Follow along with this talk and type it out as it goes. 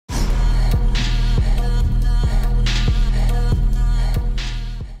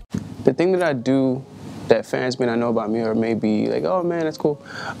thing that I do that fans may not know about me or may be like, oh man, that's cool,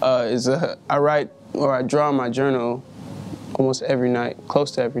 is I write or I draw in my journal almost every night,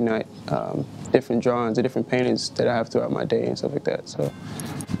 close to every night, different drawings or different paintings that I have throughout my day and stuff like that.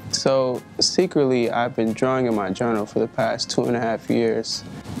 So secretly, I've been drawing in my journal for the past 2.5 years.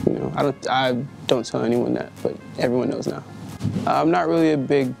 You know, I don't tell anyone that, but everyone knows now. I'm not really a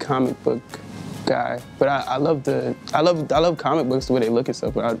big comic book guy, but I love comic books, the way they look and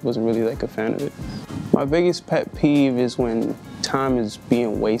stuff, but I wasn't really like a fan of it. My biggest pet peeve is when time is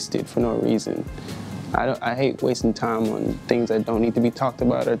being wasted for no reason. I hate wasting time on things that don't need to be talked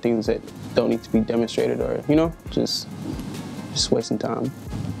about or things that don't need to be demonstrated or, you know, just wasting time.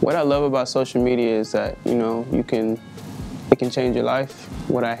 What I love about social media is that, you know, it can change your life.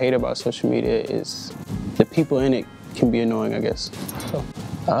 What I hate about social media is the people in it can be annoying, I guess. So,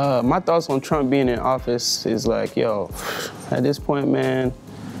 my thoughts on Trump being in office is like, yo, at this point, man,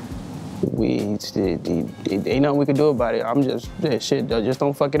 ain't nothing we can do about it. I'm just, shit, just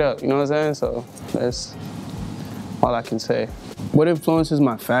don't fuck it up, you know what I'm saying? So that's all I can say. What influences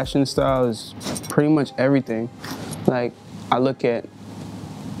my fashion style is pretty much everything. Like, I look at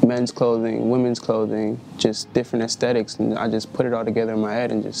men's clothing, women's clothing, just different aesthetics, and I just put it all together in my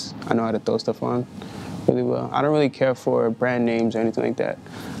head and I know how to throw stuff on really well. I don't really care for brand names or anything like that.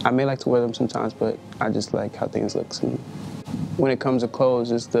 I may like to wear them sometimes, but I just like how things look. And when it comes to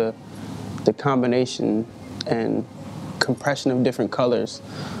clothes, it's the combination and compression of different colors.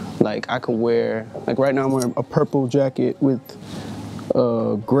 Like I could wear, like right now I'm wearing a purple jacket with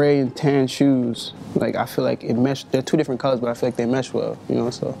gray and tan shoes. Like I feel like it mesh, they're two different colors, but I feel like they mesh well, you know,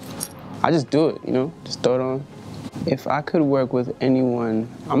 so I just do it, you know, just throw it on. If I could work with anyone,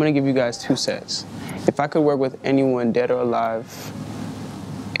 I'm gonna give you guys 2 sets. If I could work with anyone dead or alive,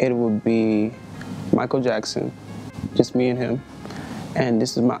 it would be Michael Jackson, just me and him. And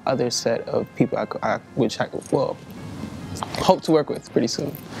this is my other set of people which I hope to work with pretty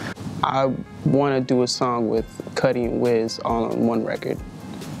soon. I want to do a song with Cudi and Wiz all on one record.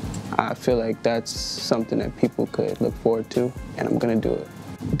 I feel like that's something that people could look forward to, and I'm gonna do it.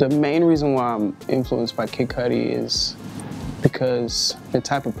 The main reason why I'm influenced by Kid Cudi is because the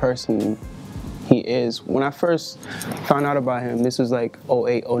type of person he is. When I first found out about him, this was like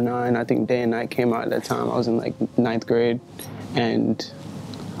 08, 09, I think Day and Night came out at that time. I was in like 9th grade. And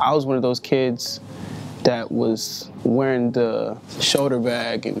I was one of those kids that was wearing the shoulder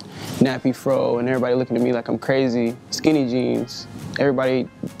bag and nappy fro and everybody looking at me like I'm crazy, skinny jeans. Everybody,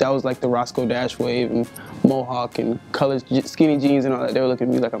 that was like the Roscoe Dash wave and mohawk and colored skinny jeans and all that. They were looking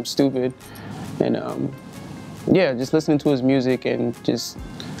at me like I'm stupid. And yeah, just listening to his music and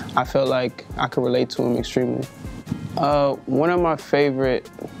I felt like I could relate to him extremely. One of my favorite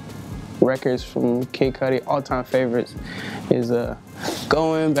records from Kid Cudi, all-time favorites, is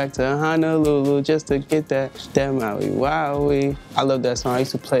Going Back to Honolulu just to get that Maui Wowie. I love that song. I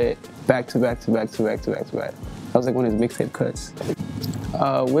used to play it back to back to back to back to back to back. That was like one of his mixtape cuts.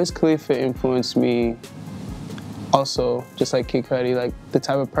 Wiz Khalifa influenced me also, just like Kid Cudi, like the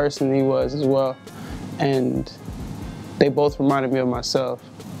type of person he was as well. And they both reminded me of myself.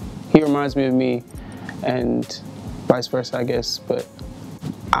 He reminds me of me, and vice versa, I guess. But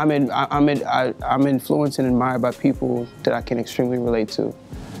I'm influenced and admired by people that I can extremely relate to,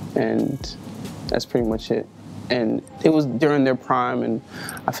 and that's pretty much it. And it was during their prime, and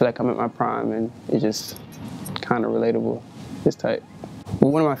I feel like I'm at my prime, and it's just kind of relatable. It's tight. But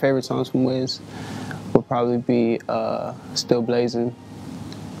one of my favorite songs from Wiz would probably be Still Blazing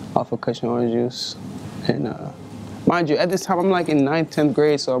off of Cushion Orange Juice. And mind you, at this time I'm like in 9th, 10th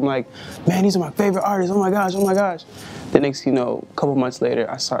grade, so I'm like, man, these are my favorite artists, oh my gosh, oh my gosh. The next, you know, a couple months later,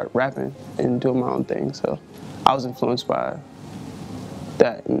 I started rapping and doing my own thing, so I was influenced by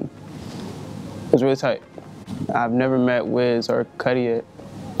that, and it was really tight. I've never met Wiz or Cudi yet,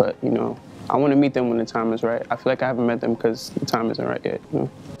 but, you know, I want to meet them when the time is right. I feel like I haven't met them because the time isn't right yet, you know?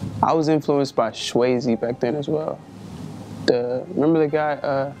 I was influenced by Swayze back then as well. Remember the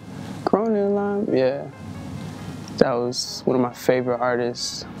guy, Cronin Lime? Yeah. That was one of my favorite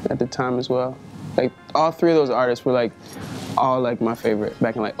artists at the time as well. Like, all 3 of those artists were like, all like my favorite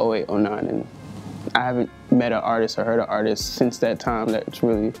back in like 08, 09, and I haven't met an artist or heard an artist since that time that's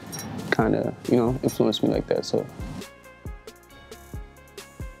really kind of, you know, influenced me like that, so